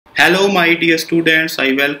Hello my dear students,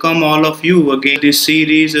 I welcome all of you again to this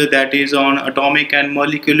series that is on atomic and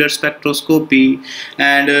molecular spectroscopy.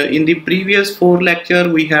 And in the previous 4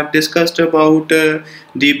 lectures we have discussed about the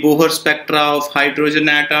Bohr spectra of hydrogen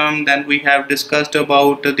atom. Then we have discussed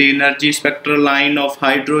about the energy spectral line of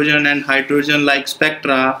hydrogen and hydrogen like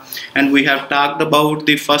spectra, and we have talked about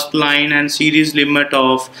the first line and series limit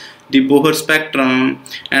of the Bohr spectrum,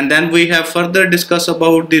 and then we have further discussed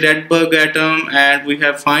about the Rydberg atom, and we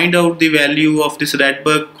have find out the value of this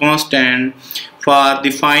Rydberg constant for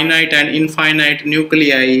the finite and infinite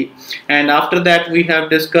nuclei. And after that we have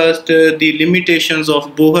discussed the limitations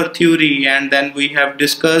of Bohr theory, and then we have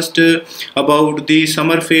discussed about the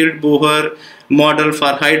Sommerfeld-Bohr model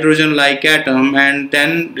for hydrogen like atom. And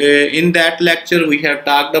then in that lecture we have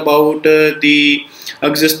talked about the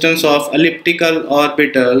existence of elliptical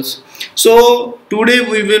orbitals. So today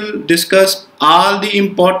we will discuss all the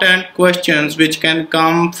important questions which can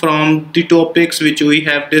come from the topics which we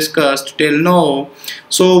have discussed till now.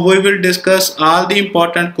 So we will discuss all the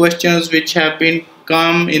important questions which have been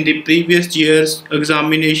come in the previous year's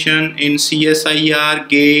examination in CSIR,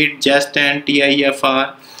 GATE, JEST and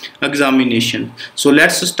TIFR examination. So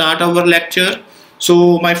let's start our lecture.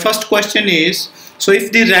 So my first question is, so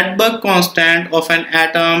if the Rydberg constant of an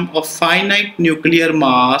atom of finite nuclear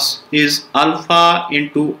mass is alpha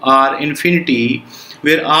into R infinity,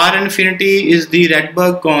 where R infinity is the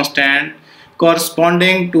Rydberg constant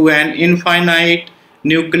corresponding to an infinite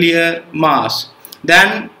nuclear mass,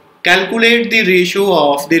 then calculate the ratio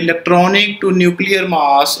of the electronic to nuclear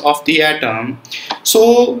mass of the atom.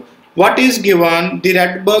 So what is given? The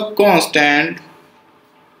Rydberg constant.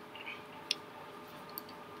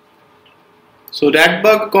 So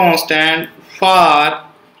Rydberg constant for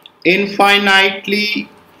infinitely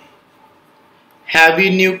heavy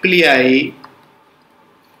nuclei,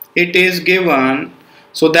 it is given,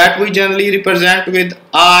 so that we generally represent with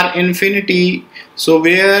R infinity, so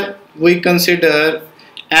where we consider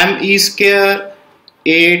me square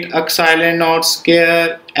 8 epsilon naught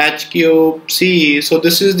square h cube c. So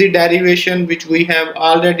this is the derivation which we have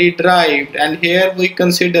already derived, and here we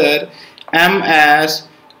consider m as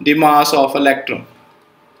the mass of electron.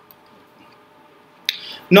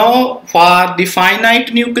 Now for the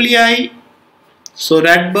finite nuclei, so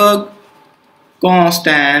Rydberg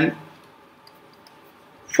constant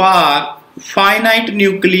for finite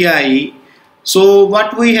nuclei, so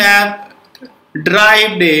what we have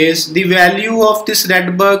derived is the value of this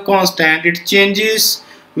Rydberg constant. It changes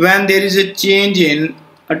when there is a change in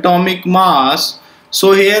atomic mass.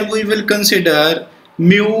 So here we will consider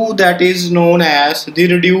mu, that is known as the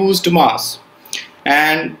reduced mass,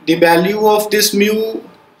 and the value of this mu,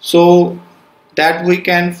 so that we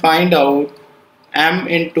can find out m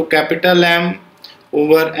into capital M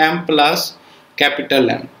over m plus capital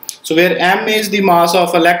M. So where m is the mass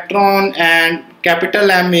of electron and capital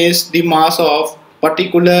M is the mass of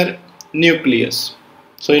particular nucleus,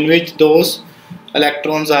 so in which those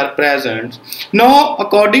electrons are present. Now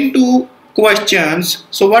according to questions,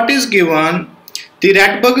 so what is given? The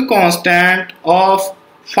Rydberg constant of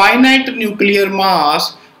finite nuclear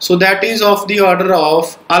mass, so that is of the order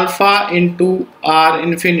of alpha into R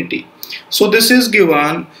infinity. So this is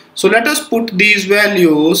given. So let us put these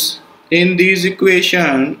values in these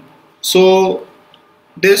equation. So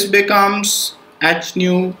this becomes h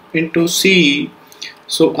nu into c,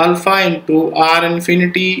 so alpha into R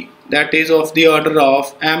infinity, that is of the order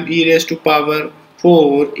of m e raised to power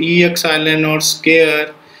 4 e epsilon naught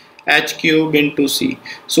square h cube into c.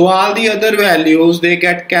 So all the other values, they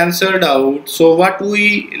get cancelled out. So what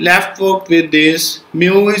we left with is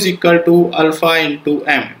mu is equal to alpha into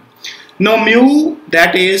m. Now mu,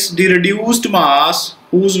 that is the reduced mass,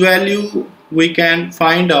 whose value we can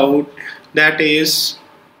find out, that is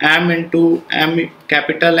m into m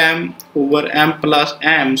capital M over m plus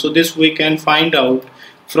m. So this we can find out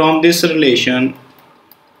from this relation.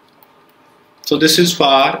 So this is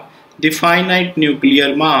for the finite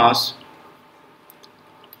nuclear mass.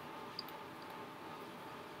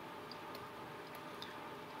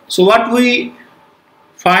 So what we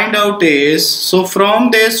find out is, so from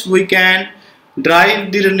this we can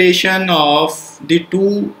derive the relation of the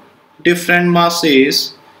two different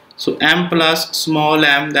masses. So m plus small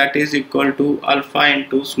m, that is equal to alpha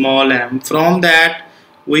into small m. From that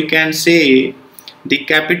we can say the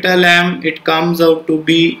capital M, it comes out to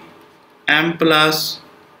be m plus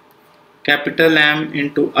capital M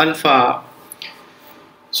into alpha.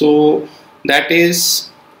 So that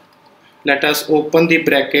is, let us open the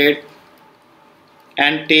bracket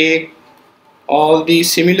and take all the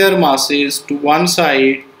similar masses to one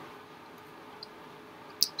side.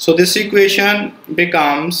 So this equation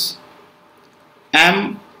becomes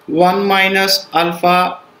m1 minus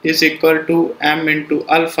alpha is equal to m into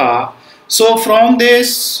alpha. So from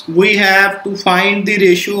this we have to find the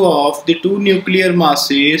ratio of the two nuclear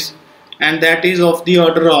masses, and that is of the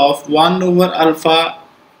order of 1 over alpha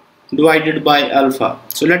divided by alpha.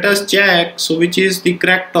 So let us check, so which is the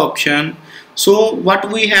correct option. So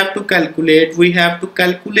what we have to calculate, we have to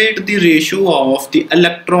calculate the ratio of the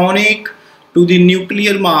electronic to the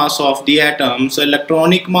nuclear mass of the atom. So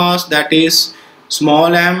electronic mass, that is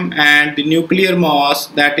small m, and the nuclear mass,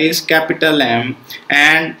 that is capital M,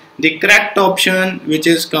 and the correct option which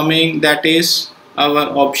is coming, that is our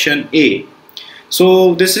option A.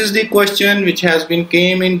 So this is the question which has been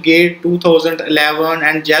came in GATE 2011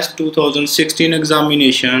 and JEST 2016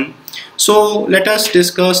 examination. So let us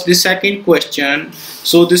discuss the second question.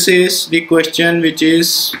 So this is the question which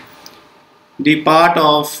is the part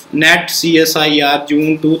of NET CSIR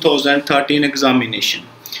June 2013 examination.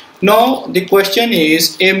 Now the question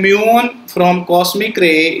is, a muon from cosmic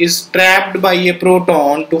ray is trapped by a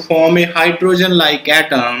proton to form a hydrogen-like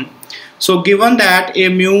atom. So given that a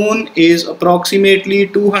muon is approximately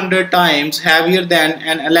 200 times heavier than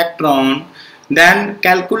an electron, then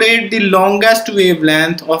calculate the longest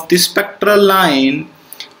wavelength of the spectral line,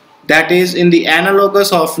 that is in the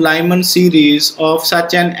analogous of Lyman series of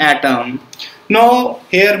such an atom. Now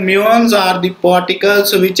here muons are the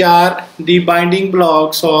particles which are the binding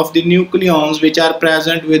blocks of the nucleons which are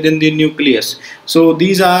present within the nucleus. So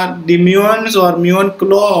these are the muons or muon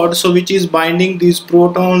cloud, so which is binding these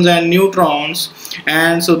protons and neutrons,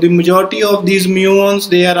 and so the majority of these muons,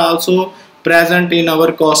 they are also present in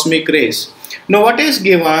our cosmic rays. Now what is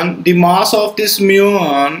given? The mass of this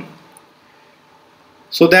muon,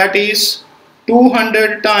 so that is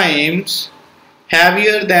 200 times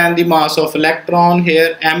heavier than the mass of electron.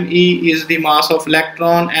 Here me is the mass of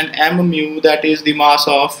electron and m mu, that is the mass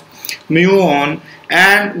of muon,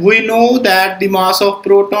 and we know that the mass of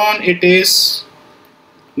proton, it is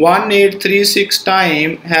 1836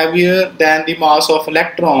 times heavier than the mass of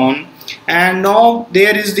electron. And now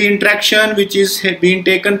there is the interaction which is being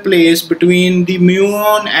taken place between the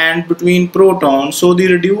muon and between proton. So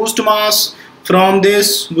the reduced mass, from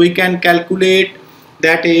this we can calculate,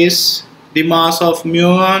 that is the mass of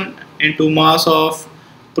muon into mass of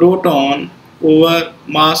proton over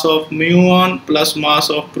mass of muon plus mass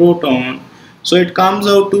of proton. So it comes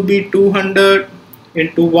out to be 200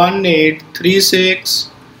 into 1836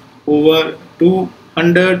 over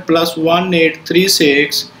 200 plus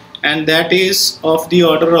 1836, and that is of the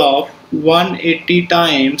order of 180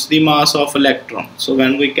 times the mass of electron. So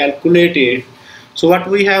when we calculate it, so what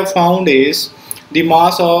we have found is the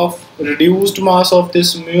mass of reduced mass of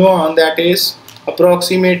this muon, that is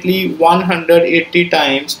approximately 180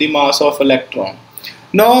 times the mass of electron.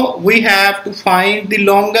 Now we have to find the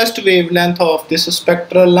longest wavelength of this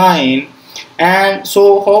spectral line, and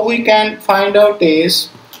so how we can find out is,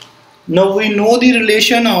 now we know the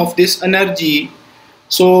relation of this energy.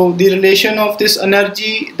 So the relation of this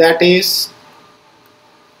energy, that is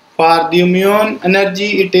for the muon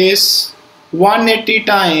energy, it is 180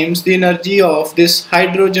 times the energy of this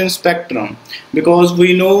hydrogen spectrum, because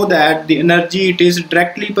we know that the energy, it is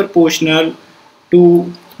directly proportional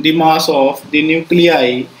to the mass of the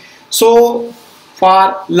nuclei. So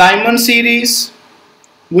for Lyman series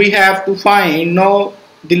we have to find, now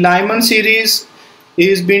the Lyman series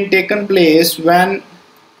is being taken place when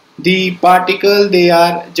the particle, they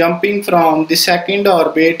are jumping from the second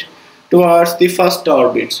orbit towards the first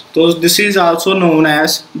orbit. So this is also known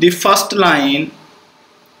as the first line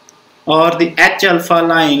or the H alpha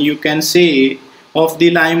line, you can say, of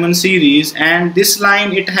the Lyman series, and this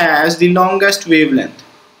line, it has the longest wavelength.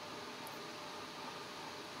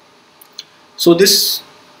 So this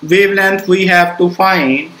wavelength we have to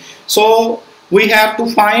find. So we have to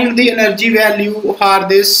find the energy value for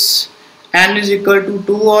this n is equal to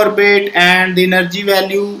 2 orbit, and the energy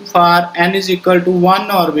value for n is equal to 1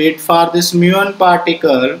 orbit for this muon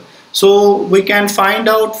particle. So we can find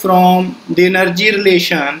out from the energy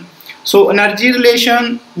relation. So energy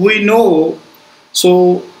relation we know,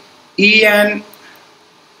 so En,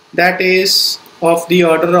 that is of the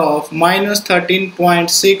order of minus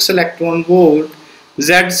 13.6 electron volt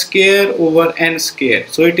Z square over n square.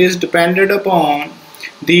 So it is dependent upon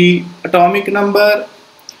the atomic number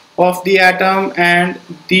of the atom and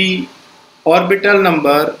the orbital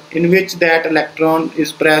number in which that electron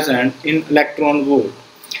is present in electron volt.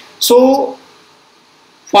 So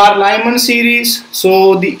for Lyman series,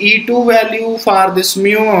 so the E2 value for this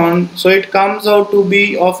muon, so it comes out to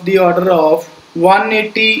be of the order of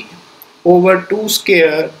 180 over 2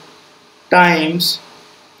 square times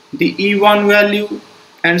the E1 value,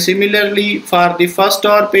 and similarly for the first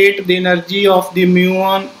orbit the energy of the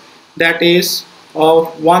muon, that is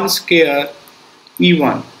of 1 square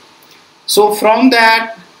E1. So from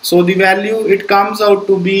that, so the value it comes out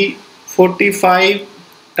to be 45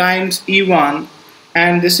 times E1,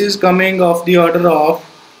 and this is coming of the order of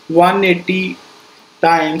 180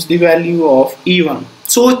 times the value of E1.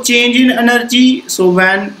 So change in energy, so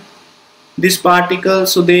when this particle,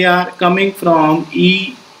 so they are coming from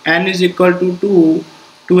E n is equal to 2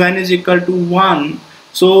 to n is equal to 1,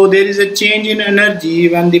 so there is a change in energy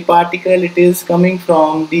when the particle it is coming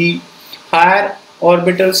from the higher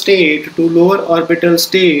orbital state to lower orbital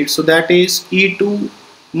state, so that is E2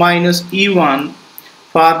 minus E1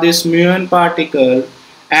 for this muon particle,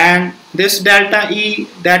 and this delta E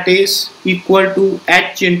that is equal to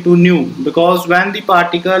h into nu, because when the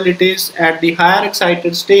particle it is at the higher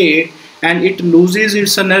excited state and it loses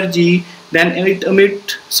its energy, then it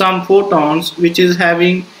emits some photons which is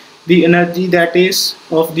having the energy that is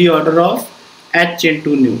of the order of h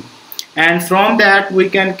into nu, and from that we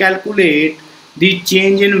can calculate the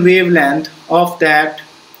change in wavelength of that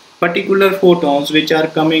particular photons which are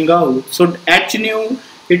coming out. So h nu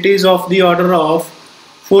it is of the order of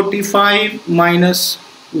 45 minus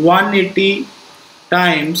 180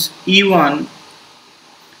 times E1,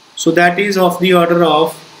 so that is of the order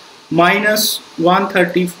of minus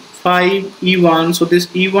 135 E1. So this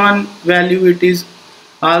E1 value it is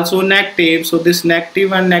also negative, so this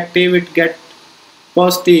negative and negative it get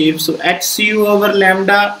positive, so HCU over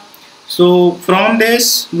lambda. So from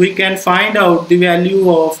this we can find out the value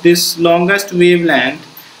of this longest wavelength,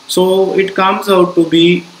 so it comes out to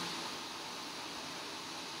be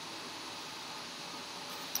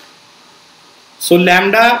so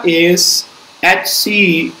lambda is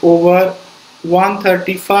HC over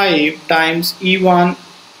 135 times E1.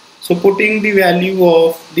 So putting the value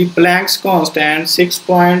of the Planck's constant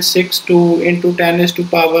 6.62 into 10 is to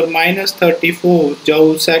power minus 34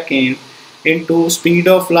 joule second into speed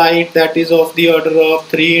of light, that is of the order of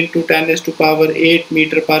 3 into 10 is to power 8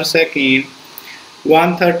 meter per second,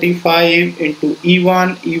 135 into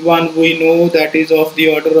E1 we know that is of the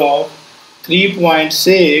order of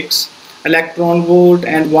 3.6 electron volt,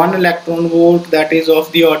 and 1 electron volt that is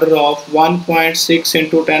of the order of 1.6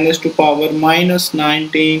 into 10 is to power minus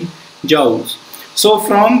 19 joules. So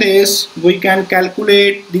from this we can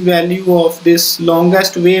calculate the value of this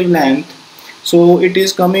longest wavelength, so it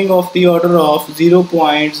is coming of the order of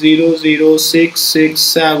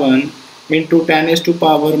 0.00667 into 10 is to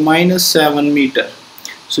power minus 7 meter.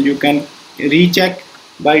 So you can recheck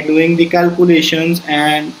by doing the calculations,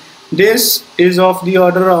 and this is of the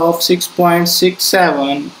order of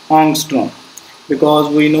 6.67 angstrom, because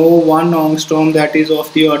we know 1 angstrom that is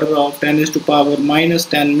of the order of 10 is to power minus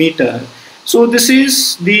 10 meter. So this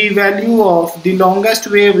is the value of the longest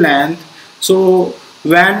wavelength. So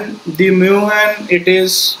when the muon it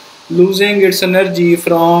is losing its energy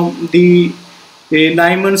from the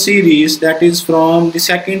Lyman series, that is from the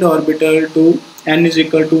second orbital to n is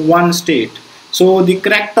equal to 1 state. So the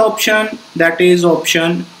correct option that is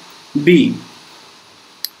option B.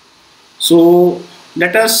 So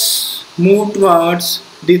let us move towards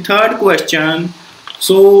the third question.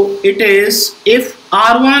 So it is, if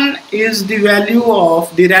R1 is the value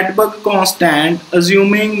of the Rydberg constant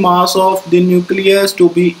assuming mass of the nucleus to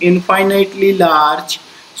be infinitely large,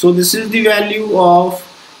 so this is the value of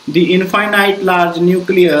the infinite large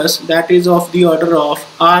nucleus, that is of the order of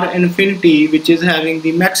R infinity, which is having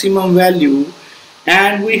the maximum value,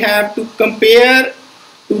 and we have to compare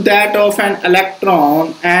to that of an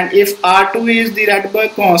electron, and if R2 is the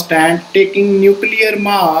Rydberg constant taking nuclear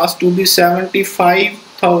mass to be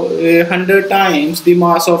 7500 times the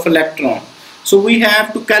mass of electron, so we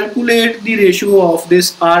have to calculate the ratio of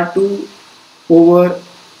this R2 over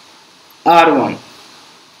R1.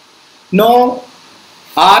 Now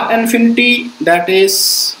R infinity, that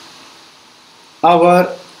is our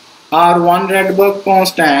R1 Rydberg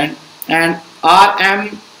constant, and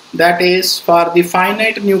Rm, that is for the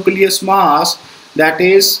finite nucleus mass, that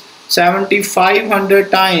is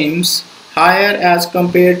 7500 times higher as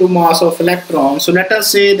compared to mass of electron. So let us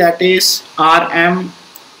say that is Rm,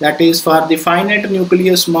 that is for the finite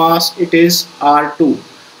nucleus mass, it is R2.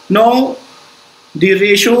 Now the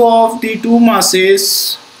ratio of the two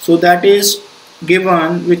masses, so that is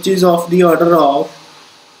given, which is of the order of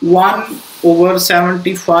 1 over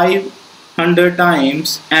 7500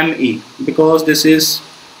 times Me, because this is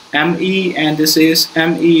Me and this is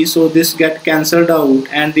Me, so this get cancelled out,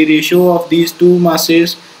 and the ratio of these two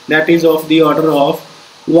masses, that is of the order of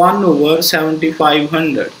 1 over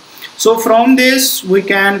 7500. So from this we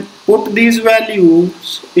can put these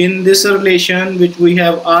values in this relation which we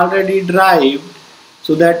have already derived,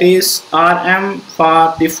 so that is Rm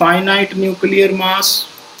for the finite nuclear mass,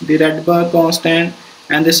 the Rydberg constant,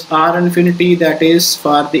 and this R infinity, that is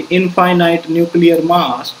for the infinite nuclear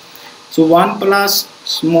mass. So 1 plus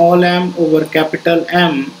small m over capital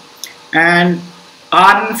M, and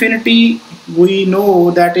R infinity we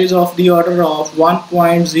know that is of the order of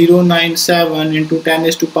 1.097 into 10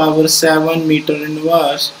 is to power 7 meter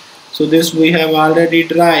inverse. So this we have already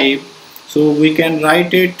derived, so we can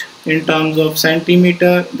write it in terms of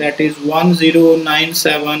centimeter, that is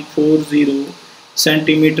 109740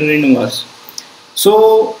 centimeter inverse.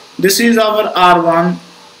 So this is our R1.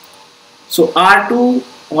 So R2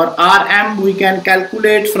 or Rm we can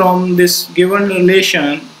calculate from this given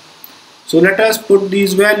relation. So let us put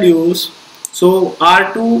these values. So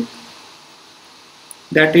R2,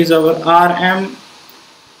 that is our Rm,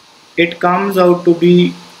 it comes out to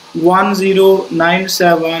be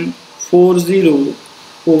 109740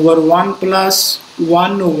 over 1 plus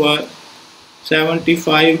 1 over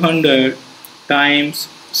 7500 times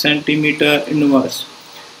centimeter inverse.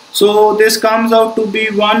 So this comes out to be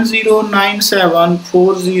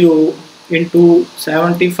 109740 into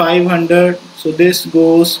 7500. So this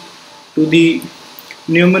goes to the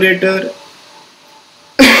numerator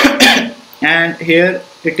and here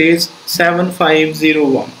it is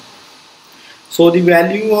 7501. So the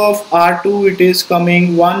value of R2, it is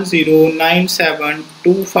coming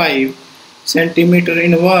 109725 centimeter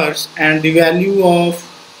inverse, and the value of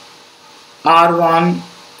R1,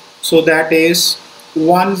 so that is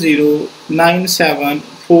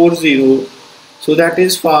 109740. So that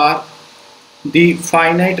is for the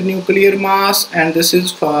finite nuclear mass, and this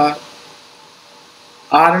is for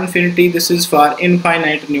R infinity, this is for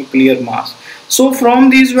infinite nuclear mass. So from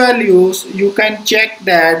these values you can check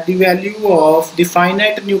that the value of the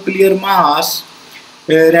finite nuclear mass,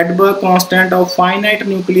 Rydberg constant of finite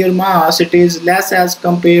nuclear mass, it is less as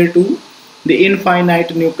compared to the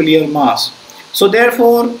infinite nuclear mass. So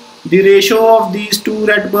therefore the ratio of these two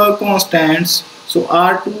Rydberg constants, so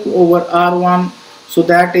R2 over R1, so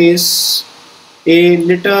that is a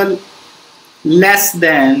little less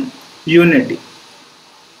than unity.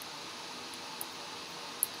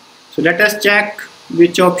 So let us check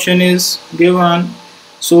which option is given.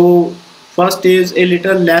 So first is a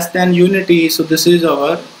little less than unity, so this is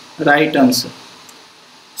our right answer.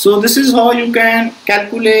 So this is how you can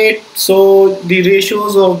calculate so the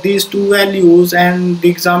ratios of these two values, and the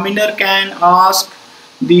examiner can ask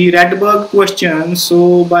the Rydberg question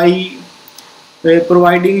so by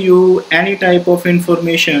providing you any type of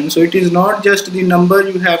information. So it is not just the number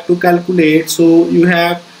you have to calculate, so you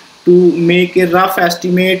have to make a rough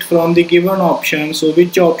estimate from the given option, so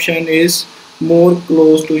which option is more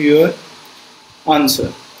close to your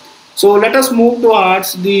answer. So let us move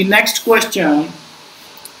towards the next question.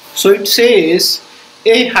 So it says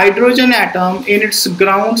a hydrogen atom in its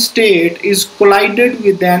ground state is collided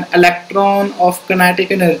with an electron of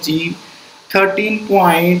kinetic energy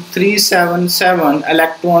 13.377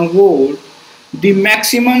 electron volt. The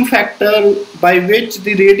maximum factor by which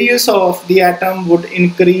the radius of the atom would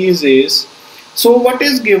increase is, so what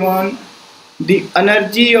is given? The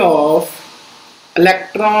energy of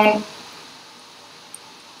electron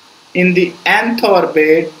in the nth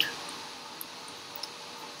orbit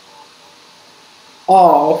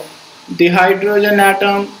of the hydrogen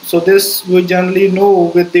atom. So this we generally know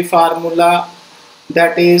with the formula,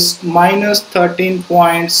 that is minus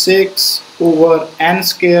 13.6 over n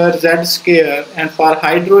square z square, and for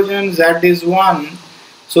hydrogen z is 1,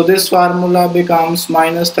 so this formula becomes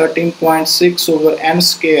minus 13.6 over n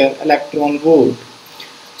square electron volt.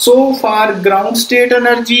 So for ground state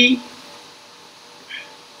energy,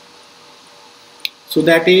 so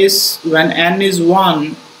that is when n is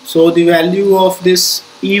 1, so the value of this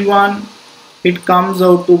E1, it comes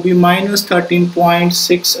out to be minus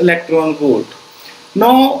 13.6 electron volt.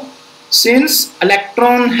 Now since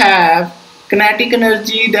electron have kinetic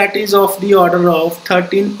energy that is of the order of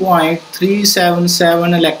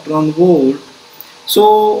 13.377 electron volt,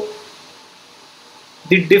 so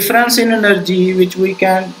the difference in energy which we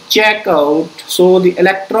can check out, so the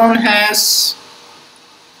electron has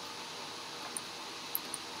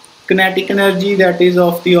kinetic energy that is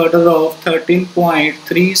of the order of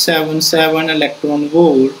 13.377 electron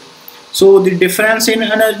volt. So the difference in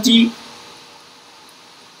energy,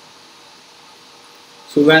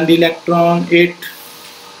 so when the electron it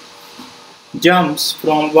jumps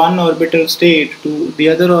from one orbital state to the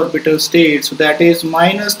other orbital state, so that is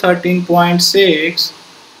minus 13.6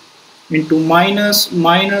 into minus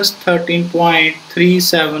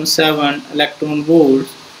 13.377 electron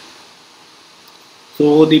volts.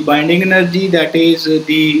 So the binding energy, that is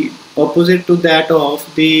the opposite to that of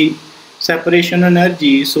the separation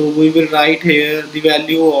energy. So we will write here the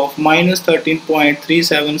value of minus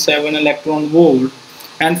 13.377 electron volt,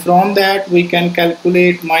 and from that we can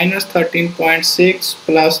calculate minus 13.6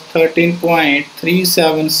 plus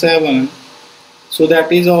 13.377. So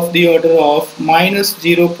that is of the order of minus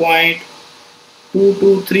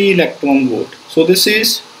 0.223 electron volt. So this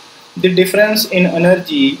is the difference in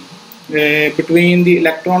energy between the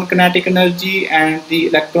electron kinetic energy and the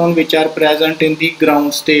electron which are present in the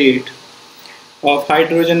ground state of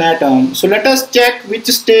hydrogen atom. So let us check which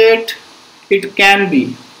state it can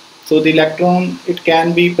be. So the electron, it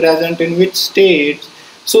can be present in which state.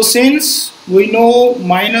 So since we know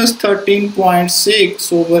minus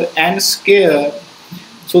 13.6 over n square,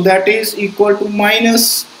 so that is equal to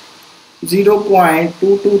minus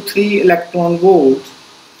 0.223 electron volts.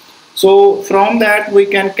 So from that we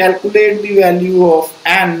can calculate the value of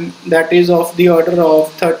n, that is of the order of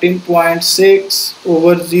 13.6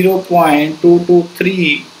 over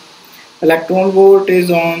 0.223. Electron volt is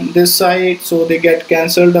on this side, so they get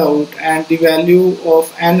cancelled out, and the value of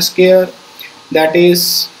n square, that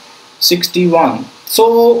is 61.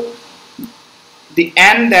 So the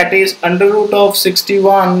n, that is under root of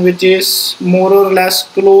 61, which is more or less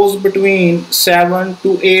close between 7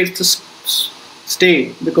 to 8th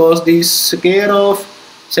state, because the square of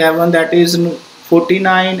 7, that is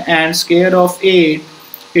 49, and square of 8,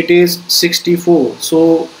 it is 64.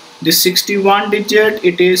 So the 61 digit,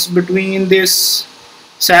 it is between this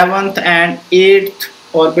 7th and 8th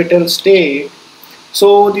orbital state.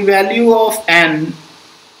 So the value of n,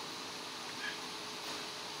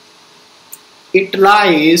 it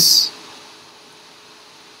lies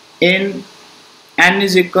in n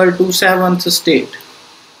is equal to 7th state,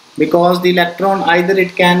 because the electron, either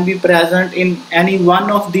it can be present in any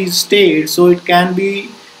one of these states, so it can be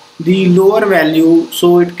the lower value,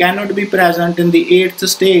 so it cannot be present in the 8th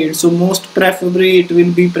state, so most preferably it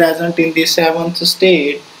will be present in the 7th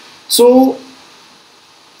state. So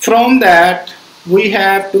from that we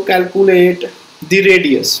have to calculate the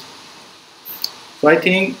radius. So I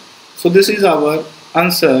think, so this is our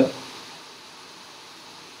answer.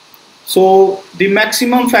 So the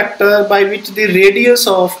maximum factor by which the radius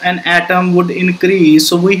of an atom would increase,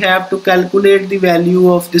 so we have to calculate the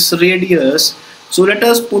value of this radius. So let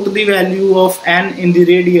us put the value of n in the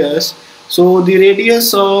radius. So the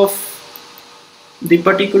radius of the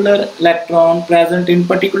particular electron present in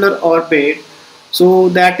particular orbit, so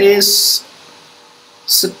that is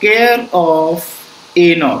square of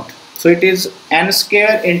a naught. So it is n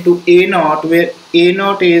square into a naught, where a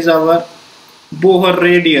naught is our Bohr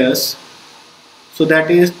radius. So that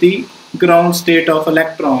is the ground state of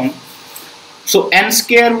electron. So n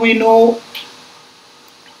square we know,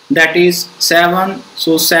 that is 7.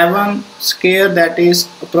 So 7 square, that is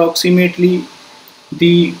approximately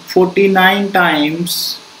the 49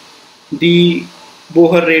 times the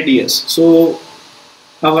Bohr radius. So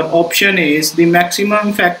our option is the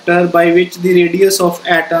maximum factor by which the radius of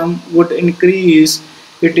atom would increase,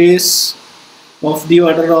 it is of the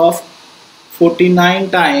order of 49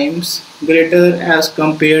 times greater as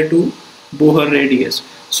compared to Bohr radius.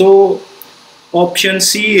 So option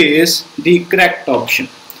C is the correct option.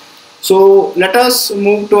 So let us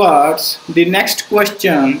move towards the next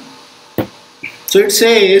question. So it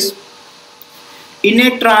says, in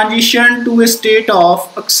a transition to a state of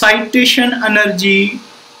excitation energy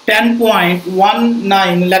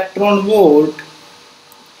 10.19 electron volt,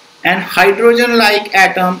 an hydrogen-like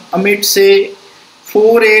atom emits a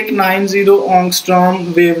 4890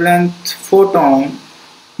 angstrom wavelength photon,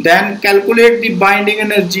 then calculate the binding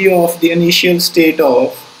energy of the initial state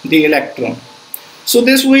of the electron. So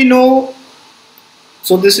this we know.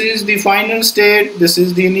 So this is the final state, this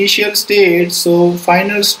is the initial state. So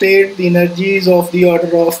final state, the energy is of the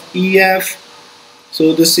order of EF.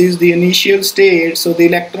 So this is the initial state. So the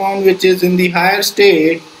electron which is in the higher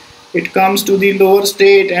state, it comes to the lower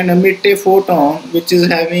state and emit a photon which is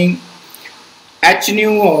having h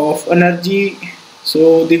nu of energy.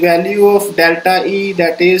 So the value of delta E,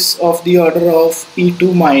 that is of the order of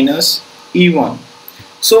E2 minus E1.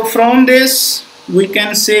 So from this we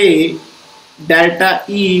can say delta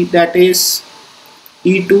E, that is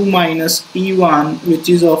E2 minus E1, which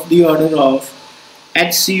is of the order of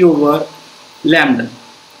Hc over lambda.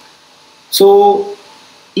 So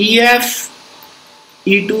EF,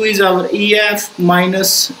 E2 is our EF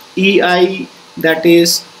minus EI, that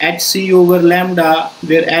is Hc over lambda,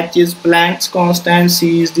 where H is Planck's constant,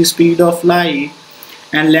 C is the speed of light,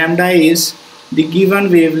 and lambda is the given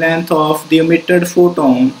wavelength of the emitted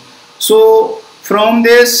photon. So from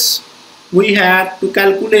this we have to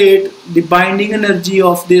calculate the binding energy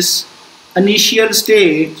of this initial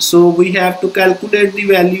state. So we have to calculate the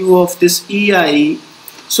value of this EI.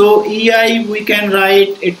 So EI we can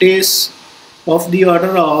write it is of the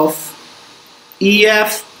order of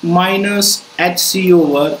EF minus HC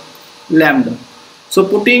over lambda. So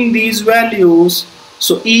putting these values,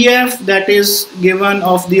 so EF that is given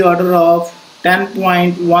of the order of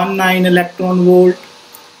 10.19 electron volt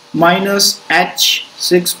minus H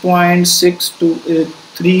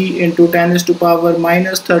 6.623 into 10 raised to power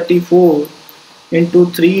minus 34 into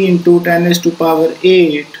 3 into 10 raised to power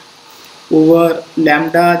 8 over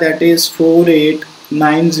lambda, that is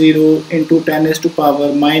 4890 into 10 raised to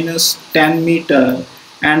power minus 10 meter.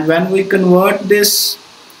 And when we convert this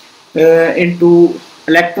into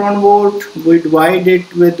electron volt, we divide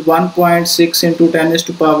it with 1.6 into 10 raised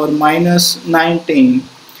to power minus 19,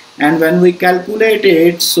 and when we calculate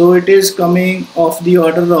it, so it is coming of the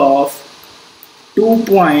order of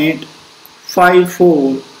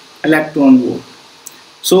 2.54 electron volt.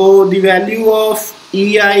 So the value of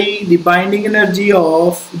EI, the binding energy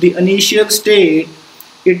of the initial state,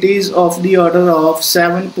 it is of the order of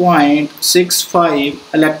 7.65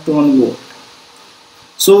 electron volt.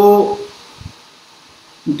 So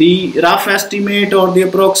the rough estimate or the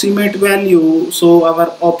approximate value, so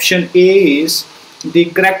our option A is the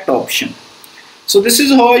correct option. So this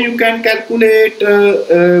is how you can calculate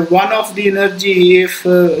one of the energy if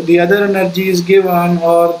the other energy is given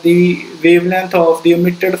or the wavelength of the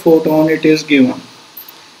emitted photon it is given.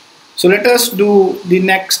 So let us do the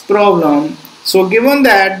next problem. So given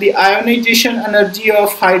that the ionization energy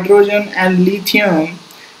of hydrogen and lithium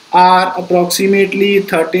are approximately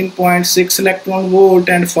 13.6 electron volt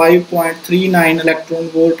and 5.39 electron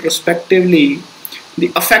volt respectively,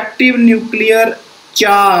 the effective nuclear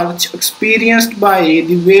charge experienced by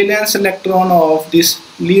the valence electron of this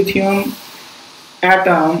lithium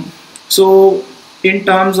atom, so in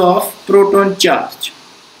terms of proton charge.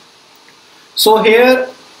 So here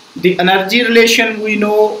the energy relation we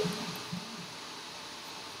know,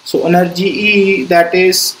 so energy E, that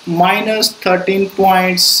is minus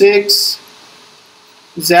 13.6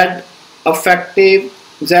 Z effective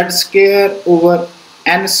Z square over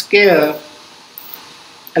N square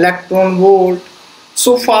electron volt.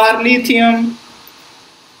 So for lithium,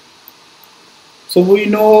 so we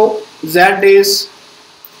know Z is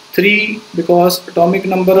 3 because atomic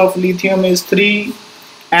number of lithium is 3,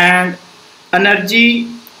 and energy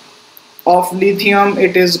of lithium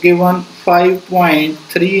it is given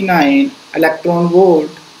 5.39 electron volt,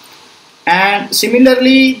 and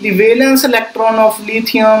similarly the valence electron of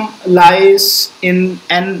lithium lies in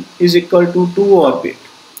N is equal to 2 orbit.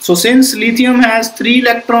 So since lithium has 3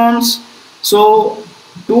 electrons, so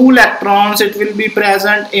 2 electrons it will be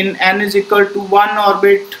present in N is equal to 1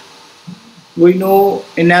 orbit. We know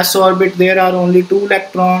in S orbit there are only 2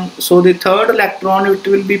 electrons, so the third electron it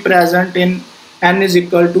will be present in N is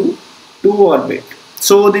equal to 2 orbit.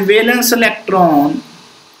 So the valence electron,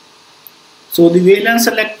 so the valence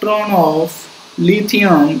electron of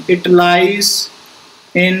lithium it lies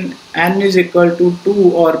in N is equal to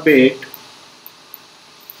 2 orbit.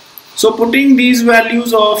 So putting these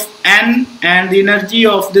values of N and the energy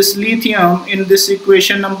of this lithium in this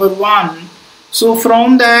equation number 1, so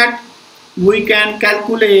from that we can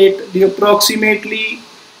calculate the approximately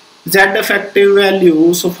Z effective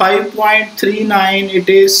value. So 5.39 it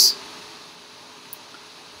is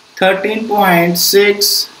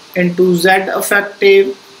 13.6 into Z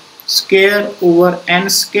effective square over N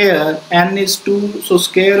square. N is 2, so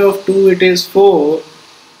square of 2 it is 4.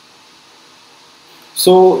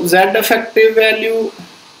 So Z effective value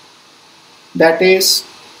that is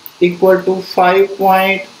equal to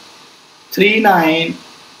 5.39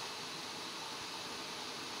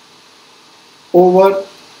 over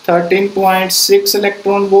 13.6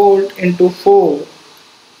 electron volt into 4.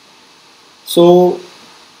 So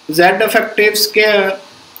Z effective square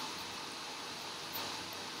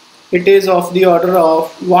it is of the order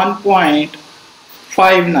of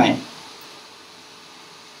 1.59.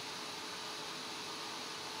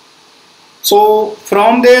 So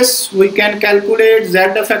from this we can calculate Z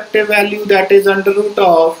effective value, that is under root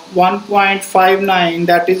of 1.59,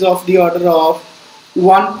 that is of the order of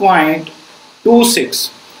 1.26.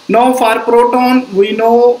 Now for proton we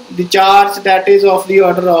know the charge that is of the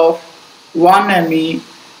order of 1 me.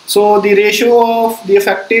 So the ratio of the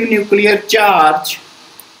effective nuclear charge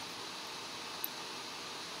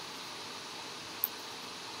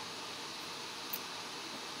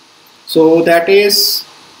so that is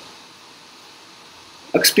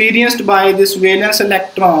experienced by this valence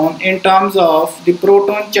electron in terms of the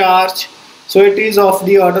proton charge So it is of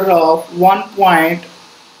the order of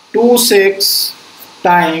 1.26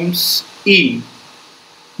 times E,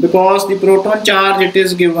 because the proton charge it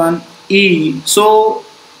is given E. So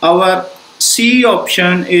our C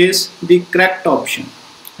option is the correct option,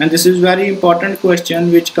 and this is very important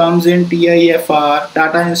question which comes in TIFR,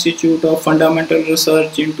 Tata Institute of Fundamental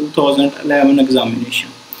Research, in 2011 examination.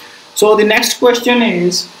 So the next question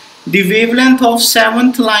is the wavelength of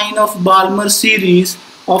seventh line of Balmer series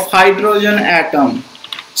of hydrogen atom.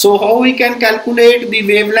 So how we can calculate the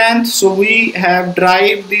wavelength? So we have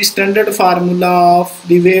derived the standard formula of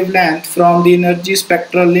the wavelength from the energy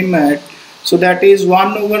spectral limit. So that is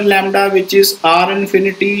 1 over lambda, which is R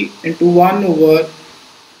infinity, into 1 over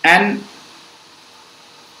n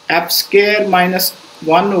f square minus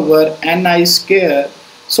 1 over ni square.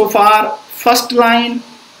 So for first line,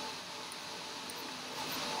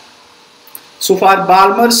 so for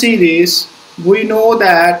Balmer series, we know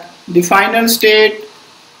that the final state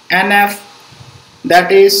NF,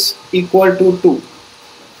 that is equal to 2.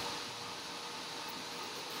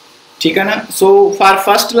 ठीक है ना? So for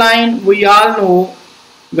first line, we all know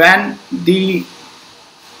when the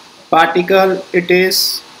particle it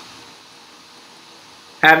is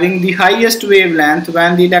having the highest wavelength,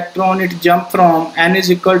 when the electron it jump from n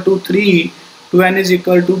is equal to 3 to n is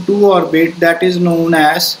equal to 2 orbit, that is known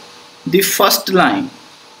as the first line.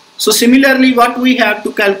 So similarly, what we have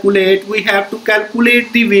to calculate? We have to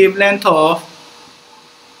calculate the wavelength of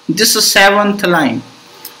this seventh line.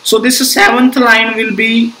 So this seventh line will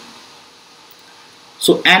be,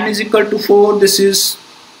 so n is equal to 4, this is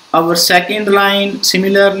our second line.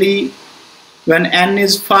 Similarly, when n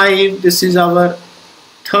is 5, this is our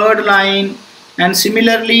third line, and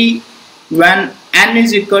similarly when n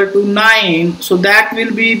is equal to 9, so that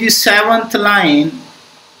will be the seventh line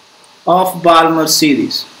of Balmer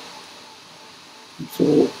series.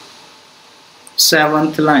 So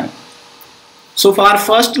seventh line. So for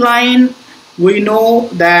first line, we know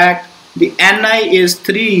that the Ni is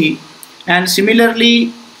 3, and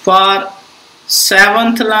similarly for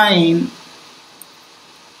seventh line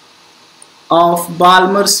of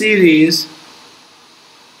Balmer series,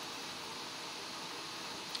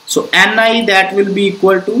 so Ni that will be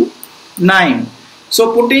equal to 9.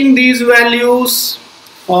 So putting these values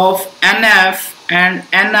of NF and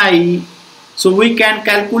Ni, so we can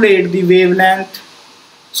calculate the wavelength.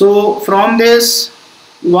 So from this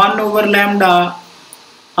 1 over lambda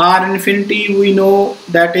R infinity, we know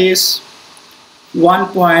that is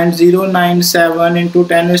 1.097 into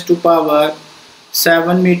 10 raised to power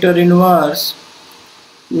 7 meter inverse.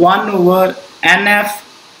 1 over NF,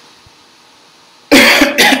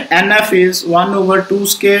 NF is 1 over 2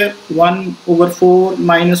 square, 1 over 4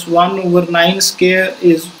 minus 1 over 9 square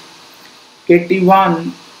is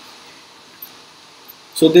 81.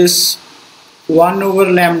 So this 1 over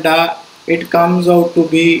lambda, it comes out to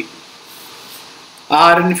be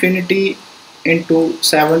R infinity into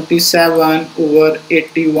 77 over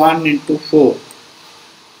 81 into 4.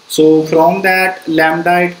 So from that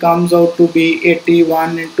lambda, it comes out to be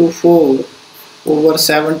 81 into 4 over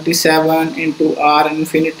 77 into R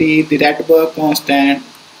infinity, the Rydberg constant,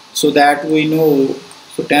 so that we know.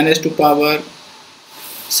 So 10 raised to power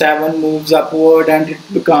 7 moves upward and it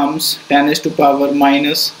becomes 10 raised to power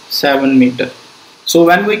minus 7 meter. So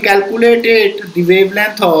when we calculate it, the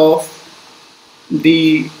wavelength of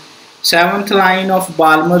the seventh line of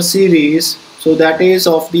Balmer series, so that is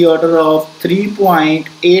of the order of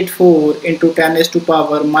 3.84 into 10 raised to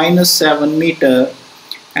power minus 7 meter,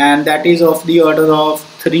 and that is of the order of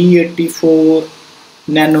 384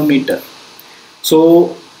 nanometer.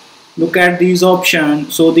 So look at these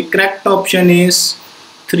options. So the correct option is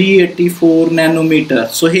 384 nanometer.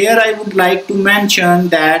 So here I would like to mention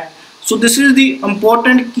that, so this is the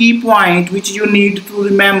important key point which you need to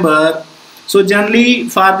remember. So generally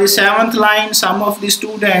for the seventh line, some of the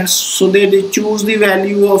students, so they choose the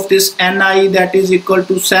value of this Ni that is equal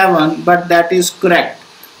to 7, but that is correct.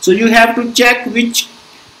 So you have to check which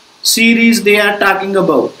series they are talking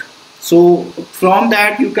about. So from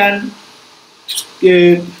that you can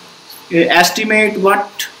estimate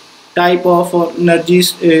what type of energy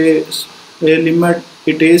limit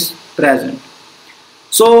it is present.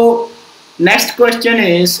 So next question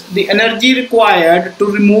is the energy required to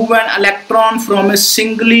remove an electron from a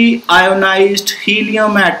singly ionized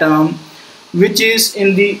helium atom which is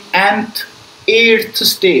in the nth 8th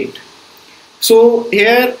state. So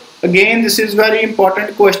here again, this is very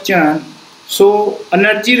important question. So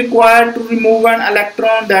energy required to remove an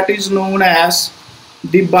electron, that is known as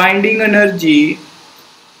the binding energy.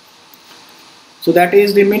 So that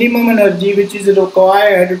is the minimum energy which is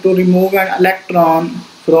required to remove an electron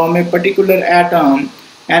from a particular atom,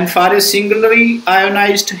 and for a singly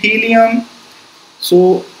ionized helium,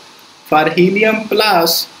 so for helium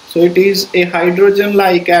plus, so it is a hydrogen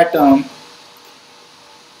like atom.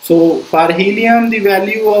 So for helium the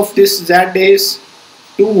value of this Z is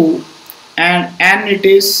 2 and N it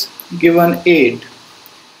is given 8.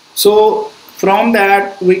 So from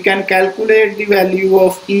that we can calculate the value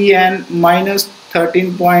of En minus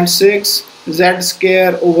 13.6 Z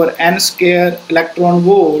square over N square electron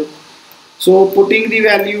volt. So putting the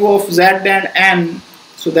value of Z and N,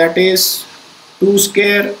 so that is 2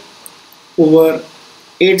 square over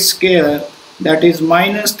 8 square, that is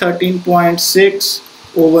minus 13.6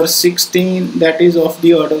 over 16, that is of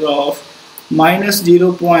the order of minus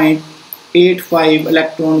 0.85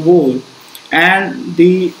 electron volt. And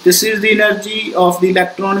this is the energy of the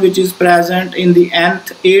electron which is present in the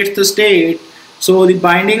eighth state. So the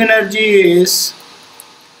binding energy is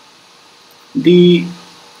the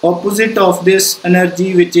opposite of this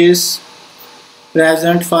energy which is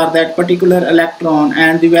present for that particular electron,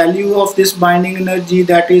 and the value of this binding energy,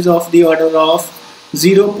 that is of the order of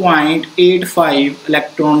 0.85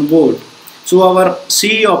 electron volt. So our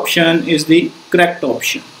C option is the correct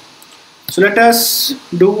option. So let us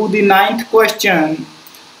do the ninth question.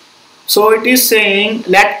 So it is saying,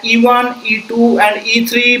 let E1, E2 and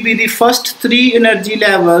E3 be the first three energy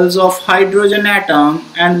levels of hydrogen atom,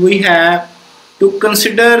 and we have to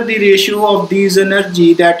consider the ratio of these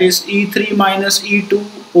energy, that is E3 minus E2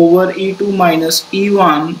 over E2 minus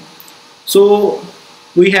E1. So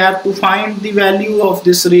we have to find the value of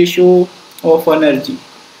this ratio of energy.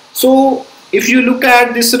 So if you look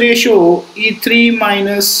at this ratio, E3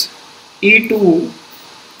 minus E2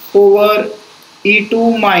 over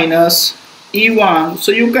E2 minus E1,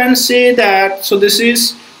 so you can say that, so this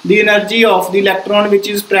is the energy of the electron which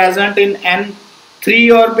is present in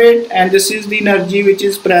N3 orbit, and this is the energy which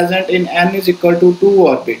is present in N is equal to 2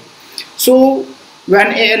 orbit. So when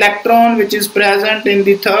an electron which is present in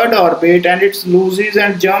the third orbit and it loses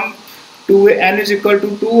and jump to N is equal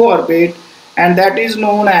to 2 orbit, and that is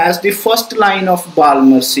known as the first line of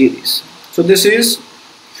Balmer series. So this is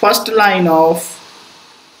first line of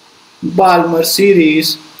Balmer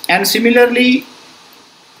series. And similarly,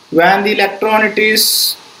 when the electron it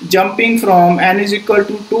is jumping from N is equal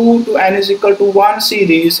to 2 to N is equal to 1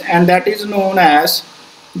 series, and that is known as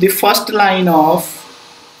the first line of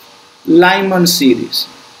Lyman series.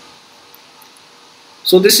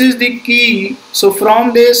 So this is the key. So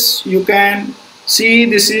from this you can see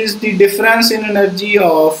this is the difference in energy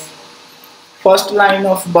of first line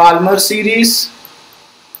of Balmer series.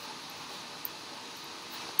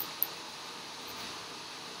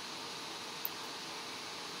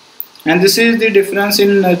 And this is the difference in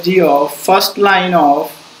energy of first line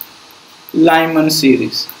of Lyman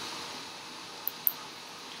series.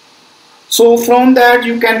 So from that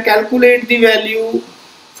you can calculate the value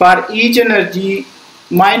for each energy,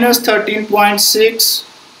 minus 13.6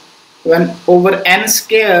 when over N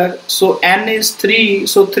square, so N is 3,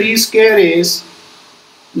 so 3 square is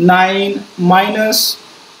 9 minus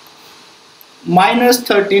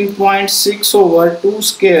 13.6 over 2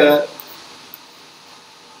 square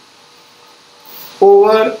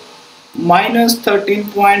over minus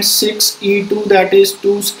 13.6 E2, that is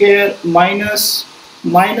 2 square minus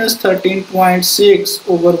 13.6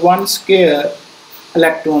 over 1 square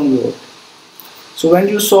electron volt. So when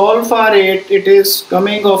you solve for it, it is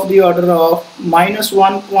coming of the order of minus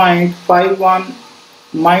 1.51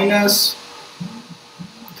 minus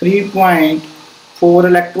 3.4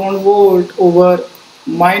 electron volt over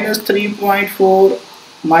minus 3.4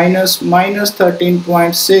 minus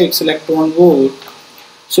 13.6 electron volt.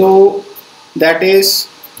 So that is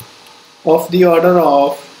of the order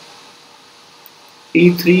of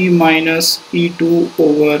E3 minus E2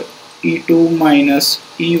 over E2 minus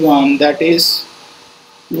E1, that is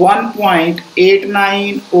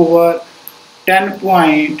 1.89 over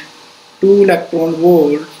 10.2 electron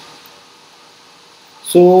volt.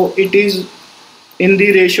 So it is in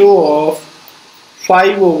the ratio of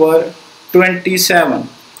 5 over 27.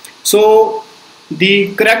 So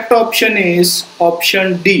the correct option is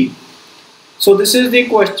option D. So this is the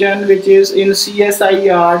question which is in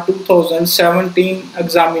CSIR 2017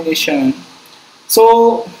 examination.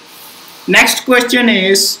 So next question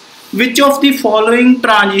is, which of the following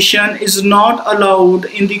transition is not allowed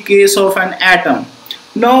in the case of an atom?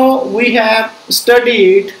 Now we have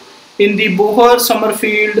studied in the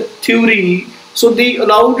Bohr-Sommerfeld theory. So the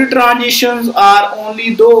allowed transitions are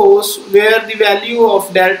only those where the value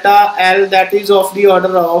of delta L, that is of the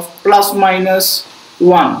order of plus minus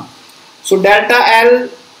 1. So delta L,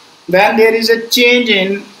 when there is a change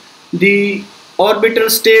in the orbital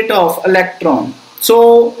state of electron. So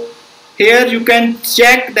here you can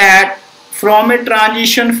check that from a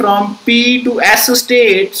transition from p to s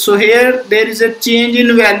state, so here there is a change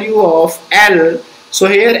in value of L. So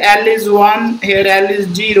here L is 1, here L is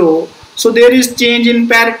 0, so there is change in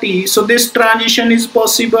parity, so this transition is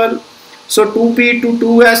possible. So 2p to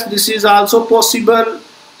 2s, this is also possible.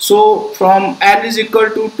 So from L is equal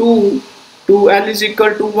to 2 to L is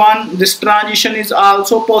equal to 1, this transition is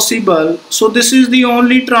also possible. So this is the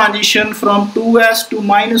only transition from 2s to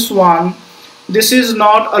 -1. This is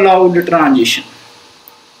not allowed transition.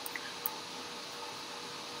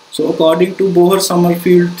 So according to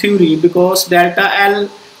Bohr-Sommerfeld theory, because delta L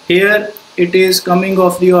here it is coming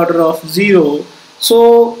of the order of 0, so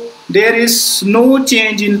there is no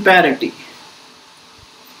change in parity.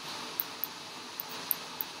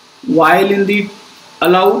 While in the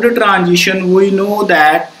allowed transition we know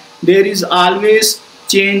that there is always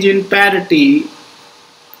change in parity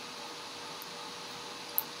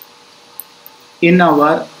in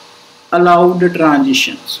our allowed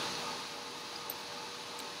transitions.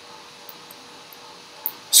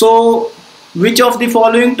 So which of the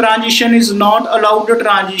following transition is not allowed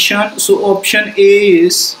transition? So option A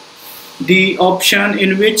is the option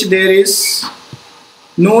in which there is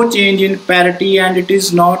no change in parity and it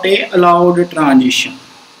is not a allowed transition.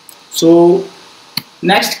 So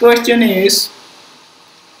next question is,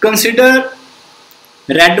 consider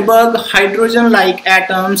Rydberg hydrogen-like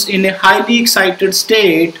atoms in a highly excited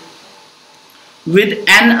state with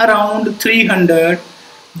N around 300.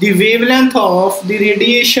 The wavelength of the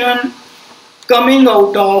radiation coming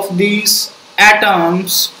out of these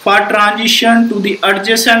atoms for transition to the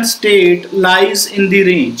adjacent state lies in the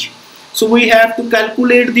range. So we have to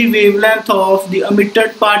calculate the wavelength of the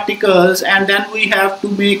emitted particles and then we have to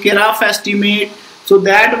make a rough estimate. So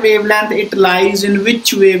that wavelength, it lies in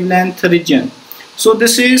which wavelength region. So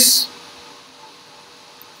this is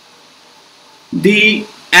the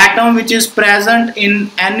atom which is present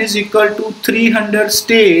in N is equal to 300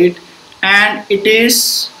 state and it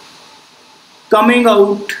is coming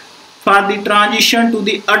out for the transition to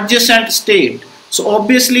the adjacent state. So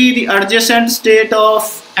obviously the adjacent state of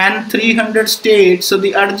N 300 state, so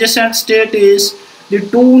the adjacent state is the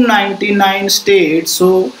 299 state.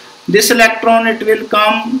 So this electron, it will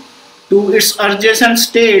come to its adjacent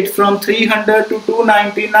state from 300 to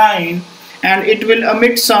 299 and it will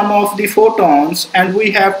emit some of the photons and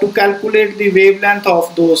we have to calculate the wavelength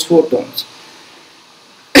of those photons.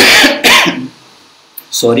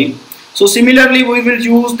 Sorry. So similarly we will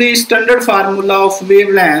use the standard formula of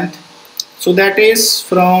wavelength. So that is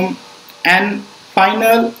from N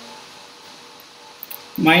final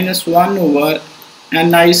minus 1 over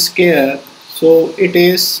Ni square. So it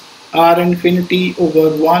is R infinity over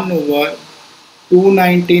 1 over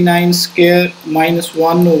 299 square minus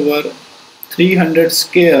 1 over 300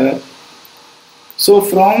 square. So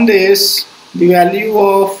from this the value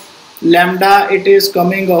of lambda, it is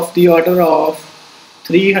coming of the order of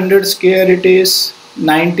 300 square, it is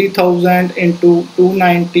 90,000 into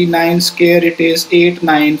 299 square, it is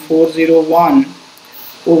 89401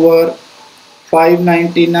 over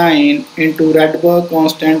 599 into Rydberg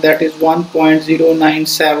constant, that is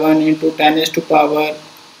 1.097 into 10 raised to power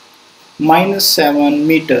 -7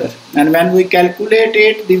 meter. And when we calculate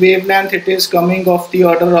it, the wavelength, it is coming of the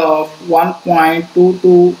order of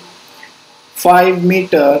 1.225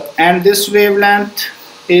 meter and this wavelength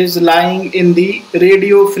is lying in the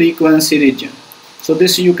radio frequency region. So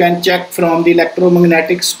this you can check from the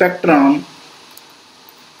electromagnetic spectrum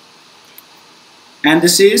and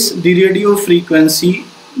this is the radio frequency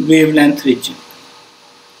wavelength region.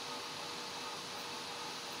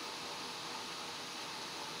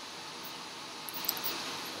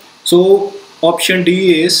 So option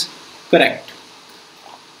D is correct.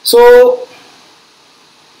 So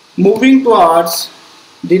moving towards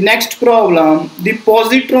the next problem, the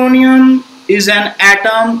positronium is an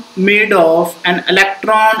atom made of an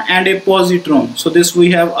electron and a positron. So this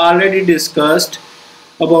we have already discussed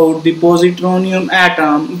about the positronium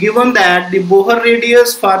atom. Given that the Bohr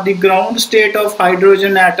radius for the ground state of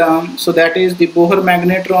hydrogen atom, so that is the Bohr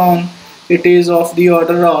magnetron, it is of the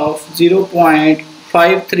order of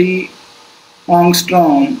 0.53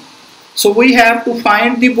 angstrom. So we have to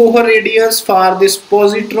find the Bohr radius for this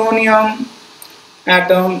positronium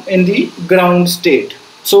atom in the ground state.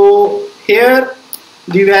 So here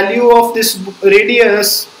the value of this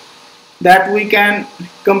radius that we can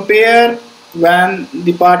compare when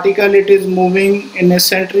the particle, it is moving in a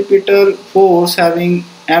centripetal force having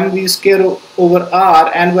mv square over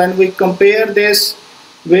r, and when we compare this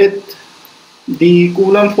with the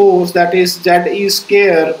Coulomb force, that is Ze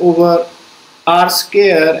square over r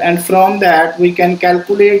square, and from that we can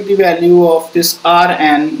calculate the value of this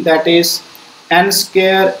Rn, that is n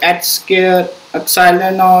square h square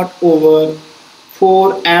epsilon naught over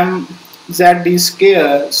 4 mzd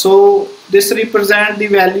square. So this represents the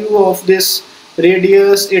value of this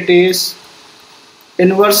radius. It is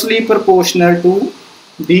inversely proportional to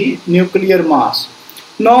the nuclear mass.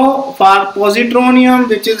 Now for positronium,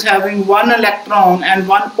 which is having one electron and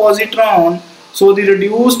one positron, so the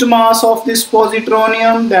reduced mass of this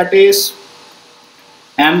positronium, that is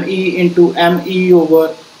Me into Me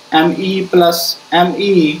over Me plus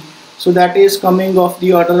Me, so that is coming of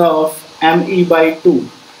the order of Me by 2.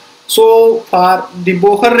 So for the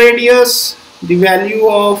Bohr radius, the value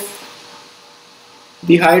of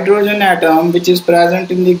the hydrogen atom which is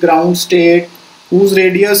present in the ground state, whose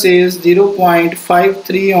radius is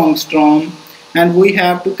 0.53 angstrom, and we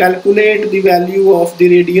have to calculate the value of the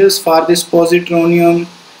radius for this positronium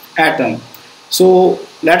atom. So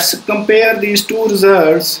let's compare these two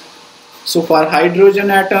results. So for hydrogen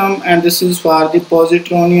atom, and this is for the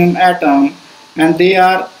positronium atom, and they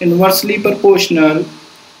are inversely proportional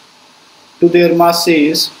to their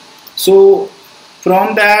masses. So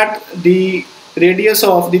from that, the radius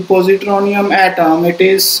of the positronium atom, it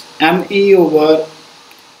is Me over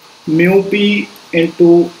mu p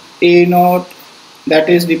into A naught, that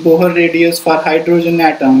is the Bohr radius for hydrogen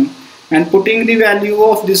atom, and putting the value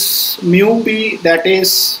of this mu p, that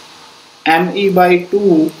is Me by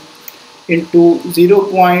 2 into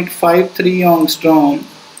 0.53 angstrom,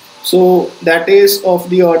 so that is of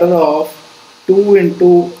the order of 2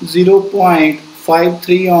 into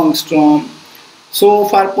 0.53 angstrom. So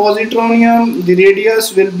for positronium, the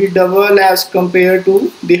radius will be double as compared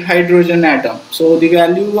to the hydrogen atom. So the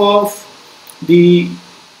value of the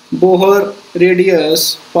Bohr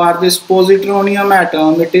radius for this positronium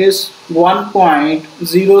atom, it is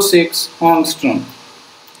 1.06 angstrom.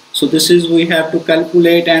 So this is we have to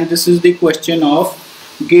calculate, and this is the question of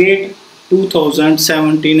GATE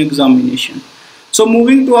 2017 examination. So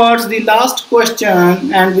moving towards the last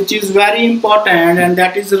question, and which is very important, and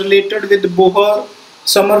that is related with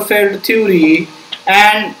Bohr-Sommerfeld theory,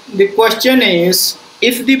 and the question is,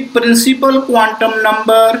 if the principal quantum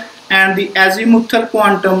number and the azimuthal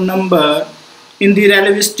quantum number in the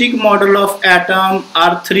relativistic model of atom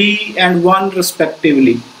are 3 and 1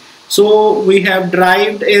 respectively. So we have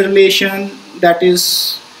derived a relation, that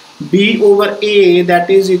is B over A, that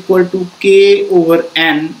is equal to K over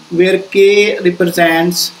N, where K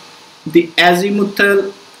represents the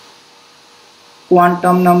azimuthal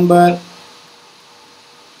quantum number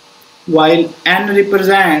while N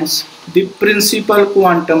represents the principal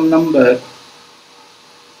quantum number,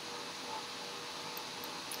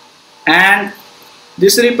 and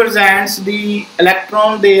this represents the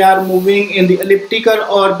electron they are moving in the elliptical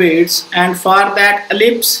orbits, and for that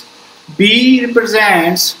ellipse B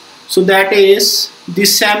represents, so that is the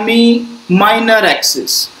semi-minor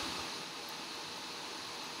axis,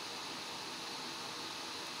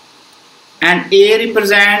 and A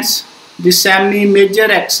represents the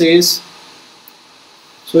semi-major axis.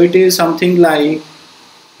 So it is something like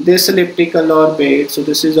this elliptical orbit. So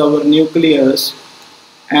this is our nucleus,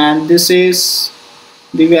 and this is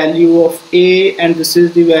the value of A, and this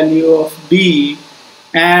is the value of B,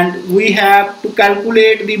 and we have to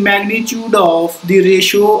calculate the magnitude of the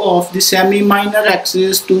ratio of the semi-minor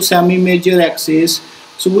axis to semi-major axis.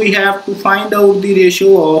 So we have to find out the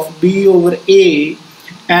ratio of B over A,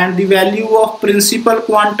 and the value of principal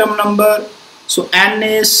quantum number. So N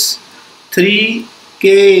is 3,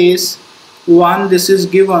 K is 1, this is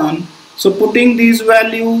given. So putting these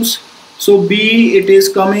values, so B, it is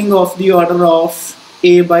coming of the order of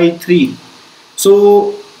A by 3.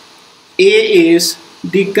 So A is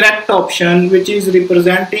the correct option, which is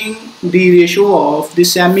representing the ratio of the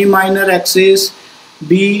semi-minor axis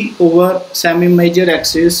B over semi-major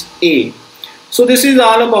axis A. So this is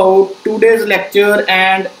all about today's lecture,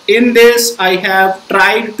 and in this I have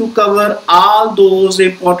tried to cover all those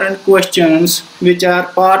important questions which are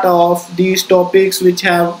part of these topics which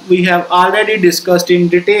we have already discussed in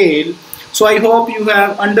detail. So I hope you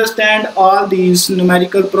have understand all these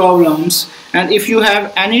numerical problems, and if you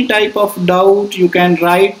have any type of doubt, you can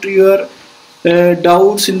write your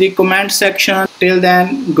doubts in the comment section. Till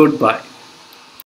then, goodbye.